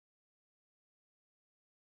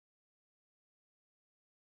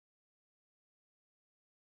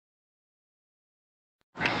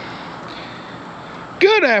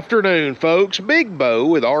Good afternoon, folks. Big Bo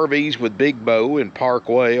with RVs with Big Bo in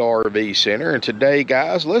Parkway RV Center. And today,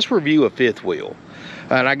 guys, let's review a fifth wheel.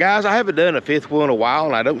 Now, guys, I haven't done a fifth wheel in a while,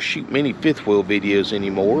 and I don't shoot many fifth wheel videos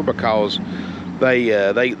anymore because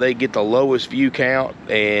they get the lowest view count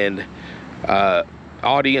and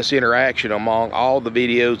audience interaction among all the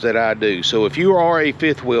videos that I do. So if you are a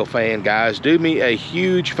fifth wheel fan, guys, do me a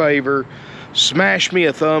huge favor. Smash me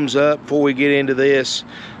a thumbs up before we get into this.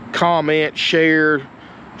 Comment, share,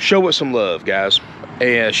 show it some love, guys,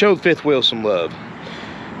 and show the fifth wheel some love.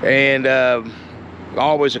 And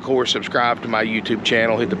always, of course, subscribe to my YouTube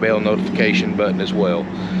channel, hit the bell notification button as well.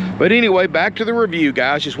 But anyway, back to the review,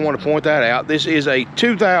 guys. Just want to point that out. This is a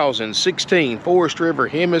 2016 Forest River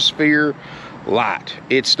Hemisphere Lite.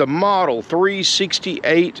 It's the model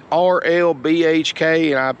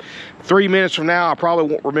 368RLBHK, and 3 minutes from now I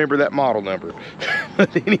probably won't remember that model number.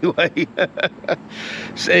 But anyway,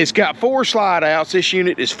 it's got 4 slide outs. This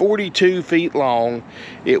unit is 42 feet long.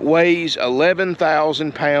 It weighs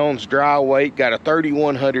 11,000 pounds dry weight, got a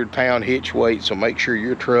 3,100 pound hitch weight, so make sure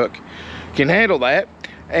your truck can handle that.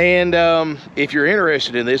 And if you're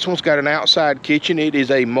interested in this one's got an outside kitchen. It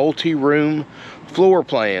is a multi-room floor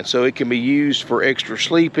plan, so it can be used for extra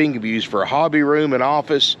sleeping, can be used for a hobby room, an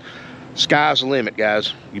office. Sky's the limit,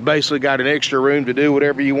 guys. You basically got an extra room to do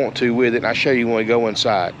whatever you want to with it, and I'll show you when we go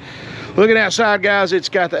inside. Looking outside, guys, it's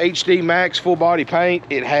got the HD Max full body paint.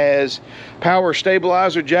 It has power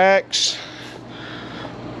stabilizer jacks.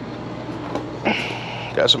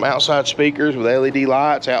 Got some outside speakers with LED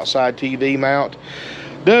lights, outside TV mount.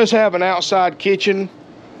 Does have an outside kitchen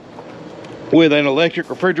with an electric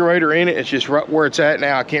refrigerator in it. It's just right where it's at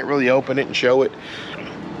now. I can't really open it and show it,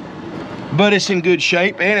 but it's in good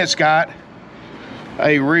shape. And it's got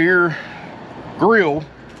a rear grill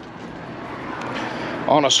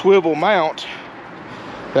on a swivel mount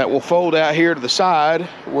that will fold out here to the side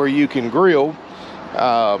where you can grill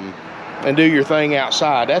and do your thing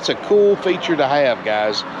outside. That's a cool feature to have,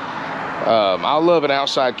 guys. I love an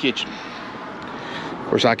outside kitchen. Of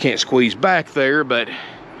course, I can't squeeze back there, but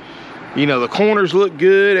you know, the corners look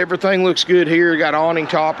good. Everything looks good here. Got awning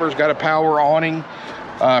toppers, got a power awning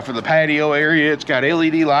for the patio area. It's got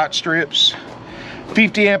LED light strips,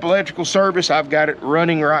 50 amp electrical service. I've got it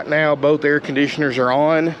running right now. Both air conditioners are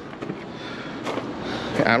on.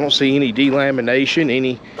 I don't see any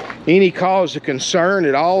delamination, any cause of concern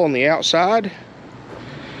at all on the outside.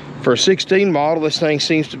 For a 16 model, this thing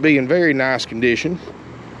seems to be in very nice condition.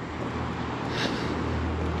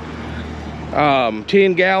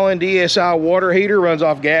 10-gallon DSI water heater, runs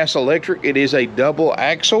off gas electric. It is a double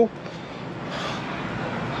axle,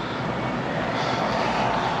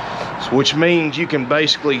 which means you can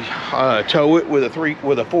basically tow it with a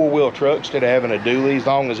 4-wheel truck instead of having a dually, as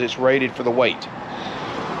long as it's rated for the weight.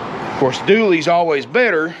 Of course, dually's always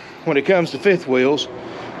better when it comes to fifth wheels.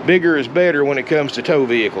 Bigger is better when it comes to tow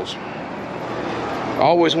vehicles.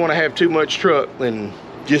 Always want to have too much truck than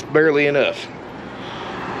just barely enough.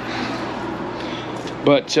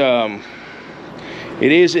 But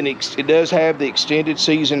it does have the extended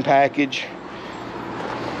season package,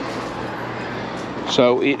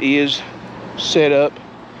 so it is set up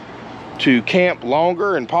to camp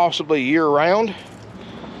longer and possibly year-round.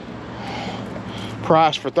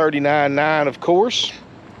 Price for $39.9, of course.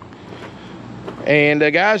 And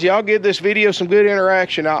guys, y'all give this video some good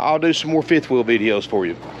interaction. I'll do some more fifth wheel videos for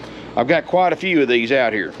you. I've got quite a few of these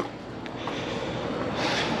out here.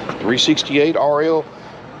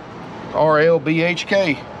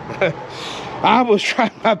 368RLBHK. I was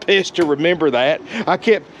trying my best to remember that.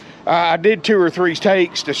 I did 2 or 3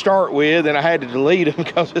 takes to start with, and I had to delete them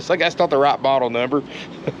because it's like that's not the right model number.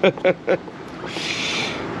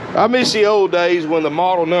 I miss the old days when the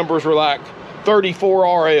model numbers were like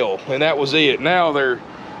 34RL, and that was it. Now they're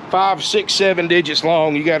 5, 6, 7 digits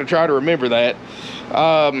long. You got to try to remember that.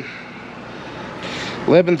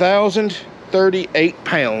 11,038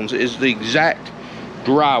 pounds is the exact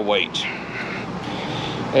dry weight.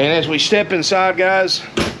 And as we step inside, guys,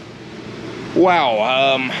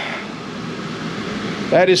 wow,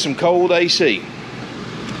 that is some cold AC.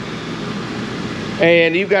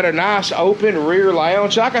 And you've got a nice open rear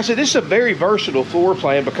lounge. Like I said, this is a very versatile floor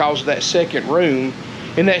plan because of that second room.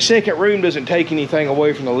 And that second room doesn't take anything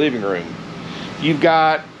away from the living room. You've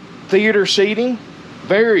got theater seating,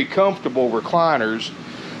 very comfortable recliners.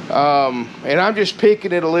 And I'm just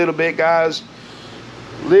picking it a little bit, guys.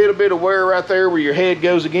 A little bit of wear right there where your head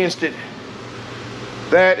goes against it.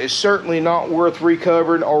 That is certainly not worth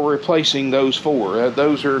recovering or replacing those for.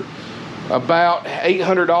 Those are about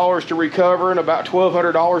 $800 to recover and about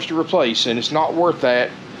 $1,200 to replace, and it's not worth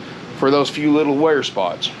that for those few little wear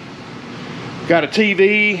spots. Got a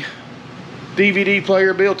TV, DVD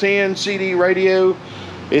player built in, CD radio.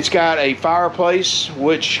 It's got a fireplace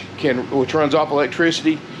which runs off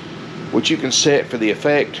electricity, which you can set for the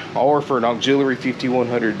effect or for an auxiliary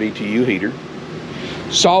 5100 BTU heater.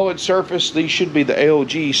 Solid surface, these should be the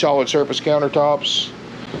LG solid surface countertops.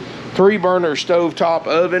 3-burner stovetop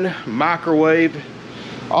oven, microwave,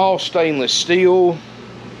 all stainless steel.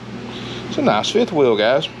 It's a nice fifth wheel,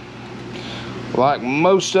 guys. Like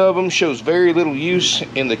most of them, shows very little use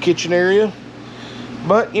in the kitchen area.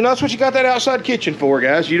 But, you know, that's what you got that outside kitchen for,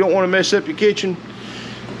 guys. You don't want to mess up your kitchen.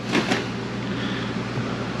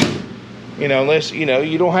 You know, unless, you know,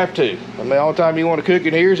 you don't have to. I mean, all the time you want to cook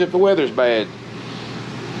in here is if the weather's bad.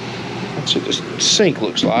 That's what this sink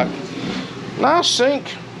looks like. Nice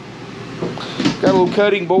sink. Got a little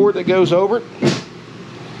cutting board that goes over it.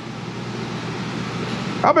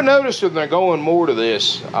 I've been noticing they're going more to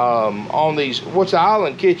this on these. What's the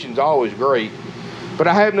island kitchen's always great, but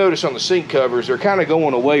I have noticed on the sink covers they're kind of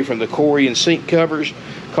going away from the Corian sink covers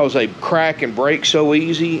because they crack and break so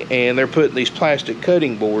easy, and they're putting these plastic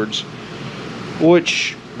cutting boards,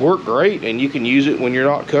 which work great, and you can use it when you're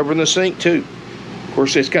not covering the sink too. Of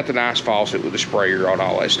course, it's got the nice faucet with the sprayer on,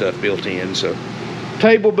 all that stuff built in. So,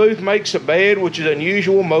 table booth makes a bed, which is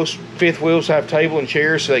unusual. Most fifth wheels have table and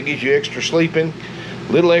chairs, so that gives you extra sleeping.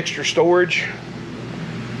 Little extra storage.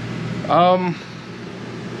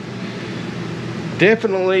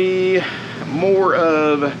 Definitely more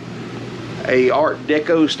of a Art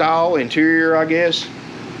Deco style interior, I guess.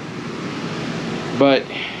 But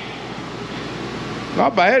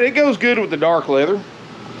not bad. It goes good with the dark leather.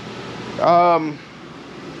 Not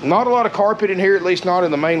a lot of carpet in here, at least not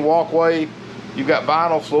in the main walkway. You've got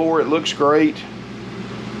vinyl floor. It looks great.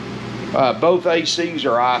 Both ACs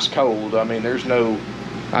are ice cold. I mean, there's no...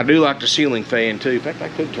 I do like the ceiling fan too. In fact, I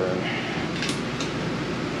could turn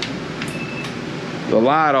the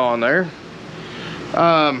light on there.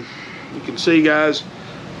 You can see, guys,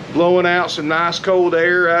 blowing out some nice cold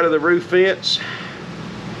air out of the roof vents.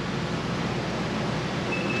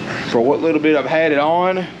 For what little bit I've had it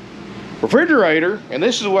on. Refrigerator, and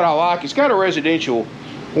this is what I like. It's got a residential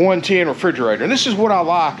 110 refrigerator, and this is what I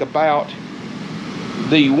like about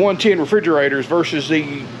the 110 refrigerators versus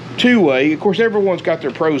the two-way. Of course, everyone's got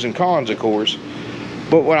their pros and cons, of course,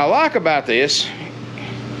 but what I like about this,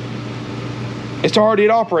 it's already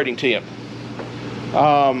at operating temp.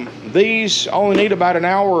 These only need about an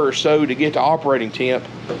hour or so to get to operating temp,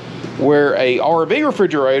 where a RV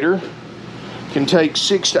refrigerator can take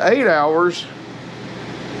 6 to 8 hours.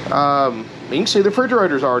 You can see the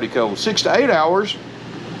refrigerator's already cold. 6 to 8 hours.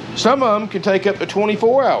 Some of them can take up to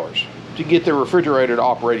 24 hours to get the refrigerator to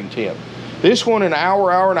operating temp. This one, an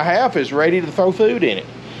hour, hour and a half, is ready to throw food in it.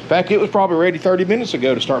 In fact, it was probably ready 30 minutes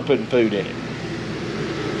ago to start putting food in it.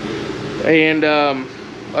 And,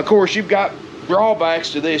 of course, you've got drawbacks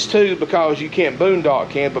to this, too, because you can't boondock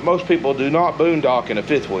camp, but most people do not boondock in a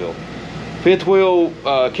fifth wheel. Fifth wheel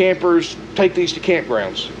campers take these to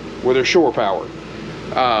campgrounds where they're shore power.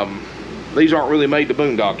 These aren't really made to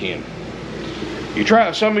boondock in. You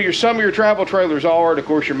try some of your travel trailers are, and of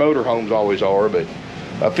course your motorhomes always are, but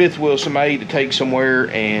a fifth wheel's made to take somewhere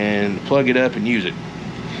and plug it up and use it.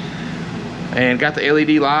 And got the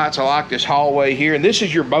LED lights. I like this hallway here, and this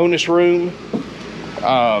is your bonus room.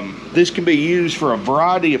 This can be used for a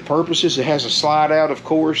variety of purposes. It has a slide out, of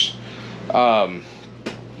course. You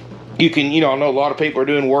can, you know, I know a lot of people are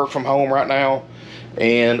doing work from home right now,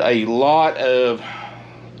 and a lot of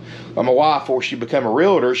my wife, before she became a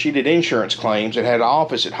realtor, she did insurance claims and had an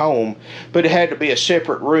office at home, but it had to be a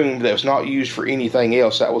separate room that was not used for anything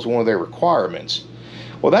else. That was one of their requirements.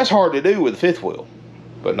 Well, that's hard to do with a fifth wheel,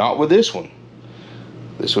 but not with this one.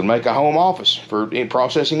 This would make a home office for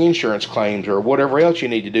processing insurance claims or whatever else you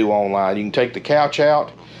need to do online. You can take the couch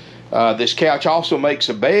out. This couch also makes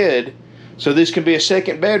a bed, so this can be a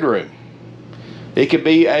second bedroom. It could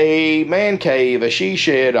be a man cave, a she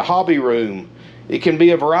shed, a hobby room. It can be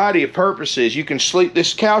a variety of purposes. You can sleep,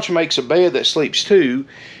 this couch makes a bed that sleeps two,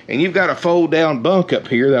 and you've got a fold down bunk up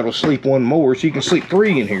here that'll sleep one more, so you can sleep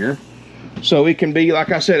three in here. So it can be,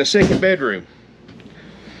 like I said, a second bedroom.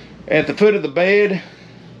 At the foot of the bed,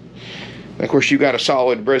 of course, you've got a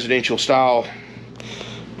solid residential style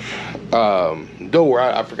door.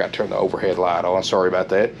 I forgot to turn the overhead light on. Sorry about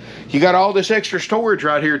that. You got all this extra storage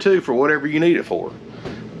right here too for whatever you need it for.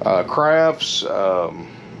 Crafts,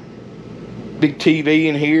 big TV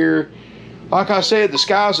in here. Like I said, the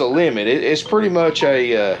sky's the limit. It's pretty much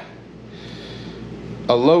a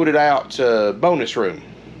loaded out bonus room.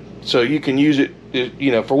 So you can use it,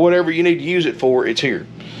 you know, for whatever you need to use it for, it's here.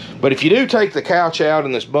 But if you do take the couch out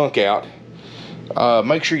and this bunk out,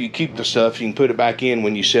 Make sure you keep the stuff. You can put it back in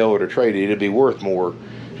when you sell it or trade it. It'll be worth more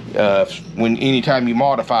anytime you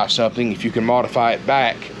modify something, if you can modify it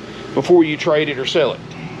back before you trade it or sell it.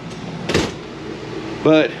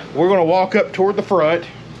 But we're going to walk up toward the front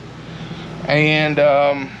and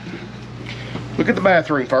look at the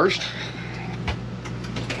bathroom first.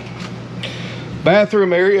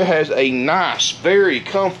 Bathroom area has a nice, very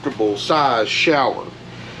comfortable size shower.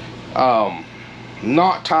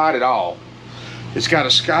 Not tight at all. It's got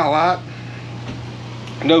a skylight.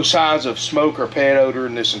 No signs of smoke or pet odor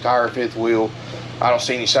in this entire fifth wheel. I don't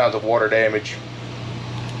see any signs of water damage.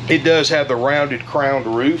 It does have the rounded crowned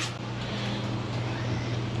roof.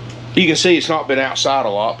 You can see it's not been outside a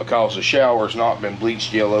lot because the shower's not been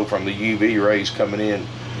bleached yellow from the UV rays coming in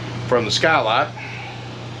from the skylight.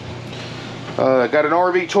 Got an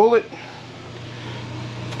RV toilet.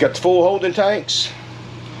 Got the full holding tanks.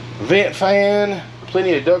 Vent fan.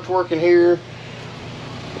 Plenty of ductwork in here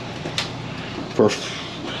for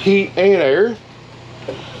heat and air.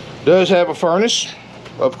 Does have a furnace,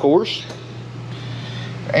 of course.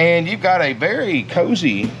 And you've got a very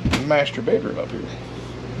cozy master bedroom up here.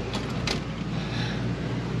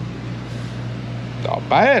 Not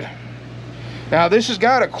bad. Now this has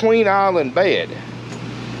got a queen island bed,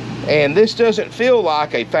 and this doesn't feel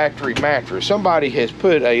like a factory mattress. Somebody has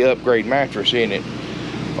put a upgrade mattress in it.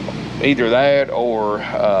 Either that or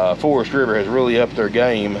Forest River has really upped their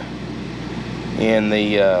game in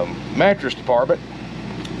the mattress department.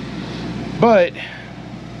 But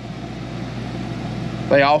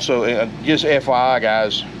they also, just FYI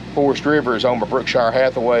guys, Forest River is owned by Brookshire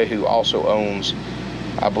Hathaway, who also owns,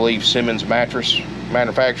 I believe, Simmons Mattress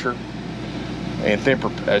Manufacturer and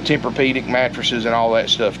Tempur-Pedic mattresses and all that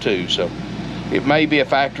stuff too. So it may be a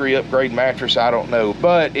factory upgrade mattress, I don't know,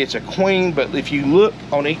 but it's a queen. But if you look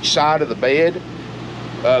on each side of the bed,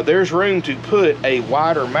 there's room to put a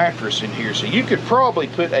wider mattress in here. So you could probably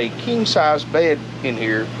put a king size bed in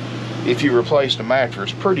here if you replaced a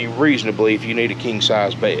mattress pretty reasonably if you need a king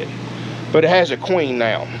size bed. But it has a queen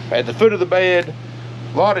now. At the foot of the bed,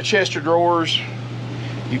 a lot of chest of drawers.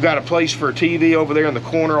 You've got a place for a TV over there in the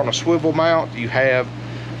corner on a swivel mount. You have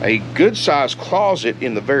a good sized closet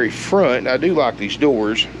in the very front. I do like these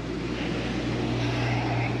doors.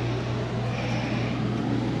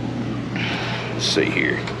 Let's see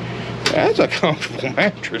here. That's a comfortable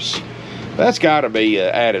mattress. That's got to be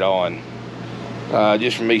added on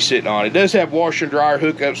just from me sitting on it. It does have washer and dryer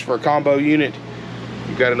hookups for a combo unit.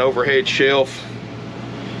 You've got an overhead shelf,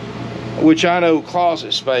 which I know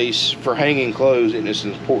closet space for hanging clothes isn't as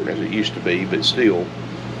important as it used to be, but still.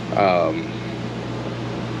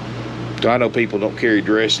 I know people don't carry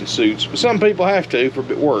dress and suits, but some people have to for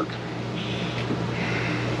work.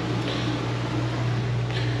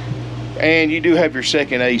 And you do have your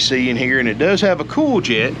second AC in here, and it does have a cool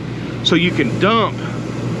jet, so you can dump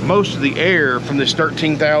most of the air from this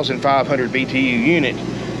 13,500 BTU unit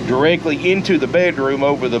directly into the bedroom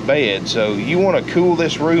over the bed. So you want to cool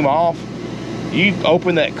this room off, you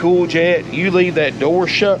open that cool jet, you leave that door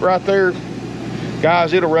shut right there,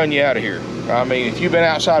 guys, it'll run you out of here. I mean, if you've been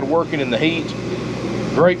outside working in the heat,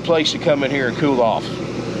 great place to come in here and cool off.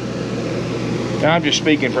 Now, I'm just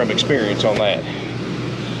speaking from experience on that.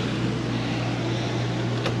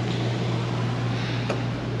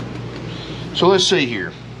 So let's see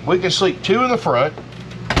here. We can sleep 2 in the front.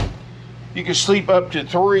 You can sleep up to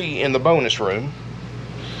 3 in the bonus room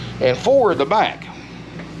and 4 in the back.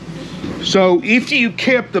 So if you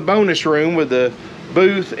kept the bonus room with the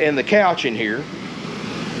booth and the couch in here,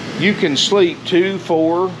 you can sleep 2,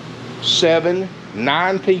 4, 7,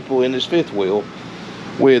 9 people in this fifth wheel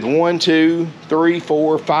with 1, 2, 3,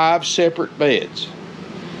 4, 5 separate beds.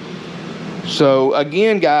 So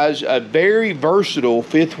again, guys, a very versatile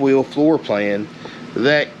fifth wheel floor plan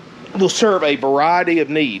that will serve a variety of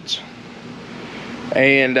needs.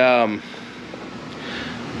 And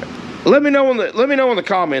let me know in the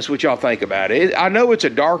comments what y'all think about it. I know it's a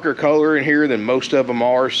darker color in here than most of them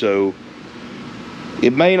are, so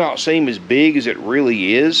it may not seem as big as it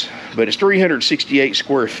really is, but it's 368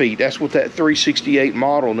 square feet. That's what that 368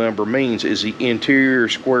 model number means, is the interior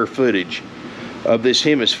square footage of this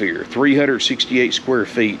Hemisphere. 368 square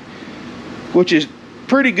feet, which is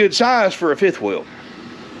pretty good size for a fifth wheel.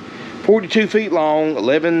 42 feet long,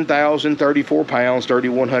 11,034 pounds,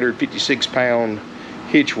 3,156 pound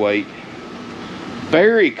hitch weight.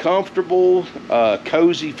 Very comfortable,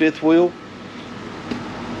 cozy fifth wheel.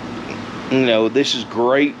 You know, this is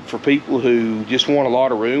great for people who just want a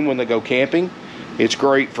lot of room when they go camping. It's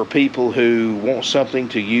great for people who want something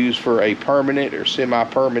to use for a permanent or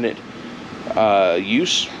semi-permanent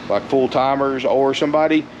use, like full-timers, or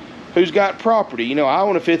somebody who's got property. You know, I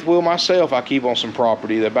own a fifth wheel myself. I keep on some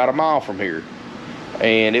property about a mile from here.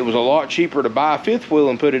 And it was a lot cheaper to buy a fifth wheel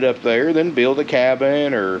and put it up there than build a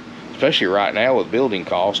cabin, or especially right now with building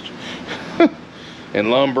cost and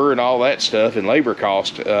lumber and all that stuff and labor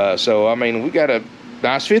cost. So, I mean, we got a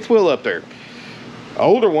nice fifth wheel up there.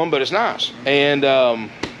 Older one, but it's nice. And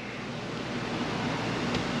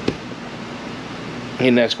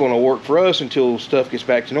that's going to work for us until stuff gets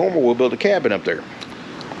back to normal. We'll build a cabin up there.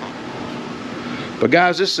 But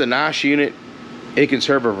guys, this is a nice unit. It can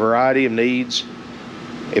serve a variety of needs.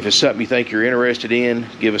 If it's something you think you're interested in,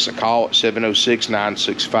 give us a call at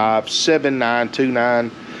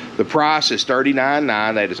 706-965-7929. The price is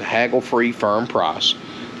 $39.9. That is a haggle-free firm price.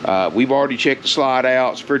 We've already checked the slide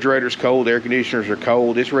outs. Refrigerator's cold. Air conditioners are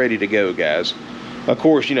cold. It's ready to go, guys. Of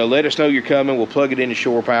course, you know, let us know you're coming. We'll plug it into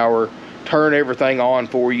shore power, turn everything on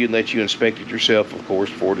for you, and let you inspect it yourself, of course,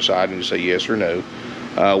 before deciding to say yes or no.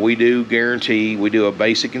 We do guarantee, we do a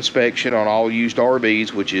basic inspection on all used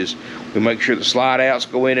RVs, which is we make sure the slide outs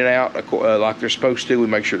go in and out like they're supposed to. We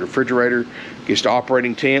make sure the refrigerator gets to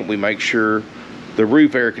operating temp. We make sure the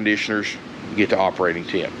roof air conditioners get to operating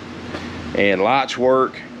temp. And lights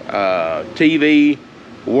work, TV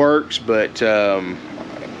works, but I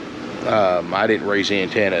didn't raise the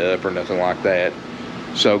antenna up or nothing like that.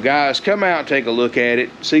 So guys, come out and take a look at it.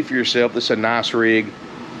 See for yourself. This is a nice rig.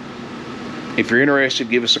 If you're interested,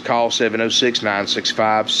 give us a call,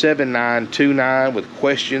 706-965-7929 with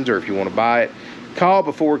questions, or if you want to buy it, call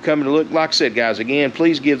before coming to look. Like I said, guys, again,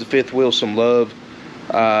 please give the fifth wheel some love.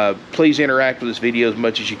 Please interact with this video as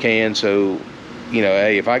much as you can. So, you know,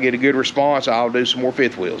 hey, if I get a good response, I'll do some more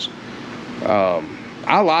fifth wheels.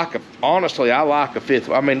 Honestly, I like a fifth.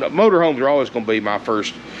 I mean, motorhomes are always going to be my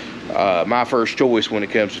first choice when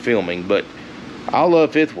it comes to filming, but I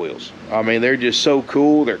love fifth wheels. I mean, they're just so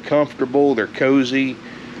cool. They're comfortable. They're cozy.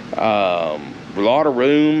 A lot of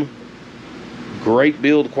room. Great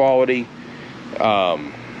build quality. Of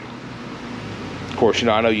course, you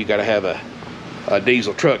know, I know you got to have a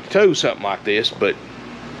diesel truck to tow something like this, but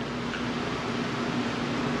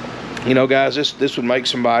you know, guys, this would make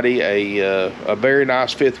somebody a very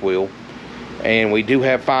nice fifth wheel. And we do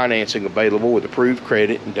have financing available with approved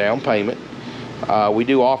credit and down payment. We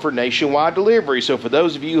do offer nationwide delivery. So for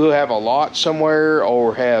those of you who have a lot somewhere,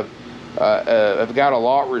 or have got a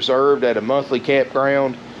lot reserved at a monthly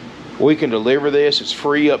campground, we can deliver this. It's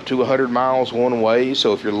free up to 100 miles one way.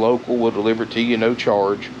 So if you're local, we'll deliver it to you, no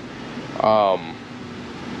charge.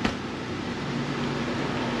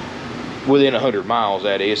 Within 100 miles,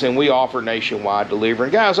 that is. And we offer nationwide delivery.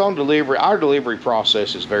 And guys, on delivery, our delivery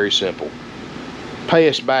process is very simple. Pay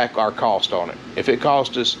us back our cost on it. If it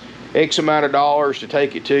cost us X amount of dollars to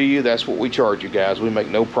take it to you, that's what we charge you guys. We make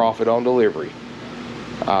no profit on delivery.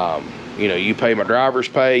 You know, you pay my driver's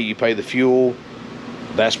pay, you pay the fuel.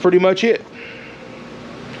 That's pretty much it.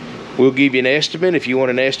 We'll give you an estimate. If you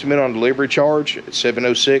want an estimate on delivery charge, it's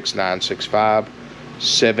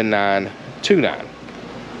 706-965-7929.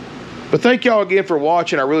 But thank y'all again for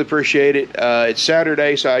watching. I really appreciate it. It's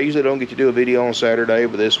Saturday, so I usually don't get to do a video on Saturday,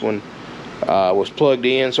 but this one was plugged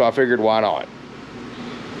in, so I figured why not.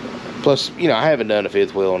 Plus, you know, I haven't done a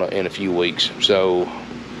fifth wheel in a few weeks. So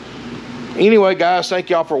anyway, guys, thank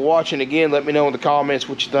y'all for watching. Again, let me know in the comments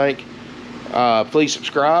what you think. Please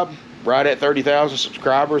subscribe. Right at 30,000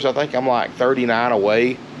 subscribers. I think I'm like 39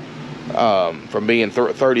 away from being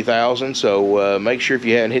 30,000. So make sure if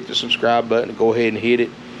you haven't hit the subscribe button, go ahead and hit it.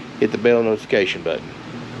 Hit the bell notification button.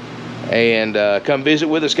 And come visit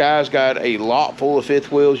with us, guys. Got a lot full of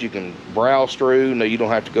fifth wheels you can browse through. No, you don't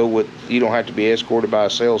have to be escorted by a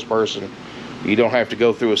salesperson. You don't have to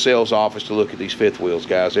go through a sales office to look at these fifth wheels,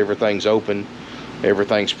 guys. Everything's open.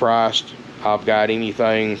 Everything's priced. I've got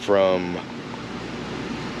anything from,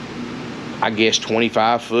 I guess,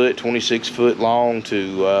 25 foot, 26 foot long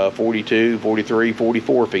to 42, 43,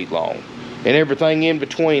 44 feet long. And everything in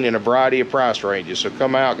between in a variety of price ranges. So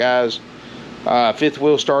come out, guys. Fifth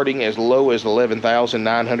wheel starting as low as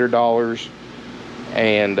 $11,900,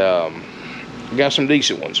 and got some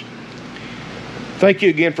decent ones. Thank you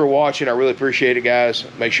again for watching. I really appreciate it, guys.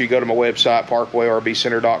 Make sure you go to my website,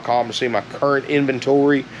 parkwayrbcenter.com, to see my current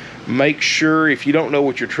inventory. Make sure, if you don't know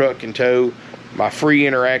what your truck can tow, my free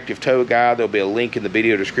interactive tow guide, there'll be a link in the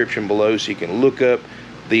video description below, so you can look up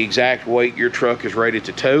the exact weight your truck is rated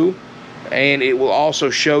to tow. And it will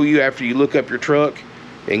also show you, after you look up your truck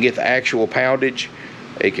and get the actual poundage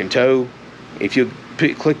it can tow, if you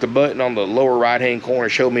click the button on the lower right hand corner,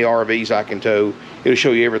 show me RVs I can tow, it'll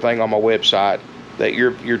show you everything on my website that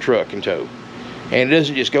your truck can tow. And it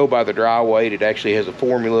doesn't just go by the dry weight. It actually has a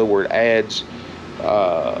formula where it adds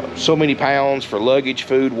so many pounds for luggage,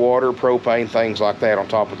 food, water, propane, things like that on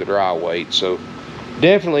top of the dry weight. So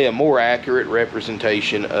definitely a more accurate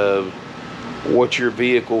representation of what your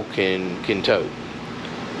vehicle can tow.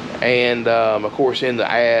 And of course, in the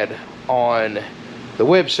ad on the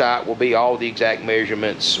website will be all the exact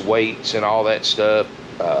measurements, weights, and all that stuff,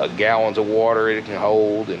 gallons of water it can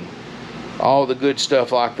hold, and all the good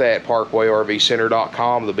stuff like that.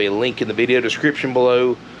 ParkwayRVCenter.com. There'll be a link in the video description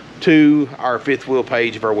below to our fifth wheel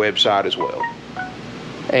page of our website as well.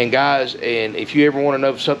 And guys, and if you ever want to know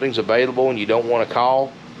if something's available and you don't want to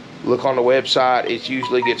call, look on the website. It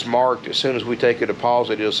usually gets marked as soon as we take a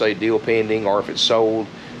deposit. It'll say deal pending, or if it's sold,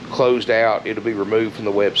 closed out, it'll be removed from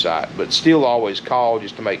the website. But still always call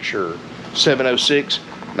just to make sure.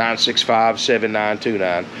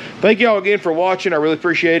 706-965-7929. Thank you all again for watching. I really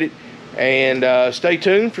appreciate it. And stay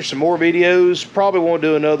tuned for some more videos. Probably won't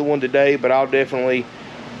do another one today, but I'll definitely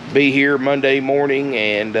be here Monday morning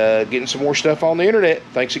and getting some more stuff on the internet.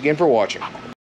 Thanks again for watching.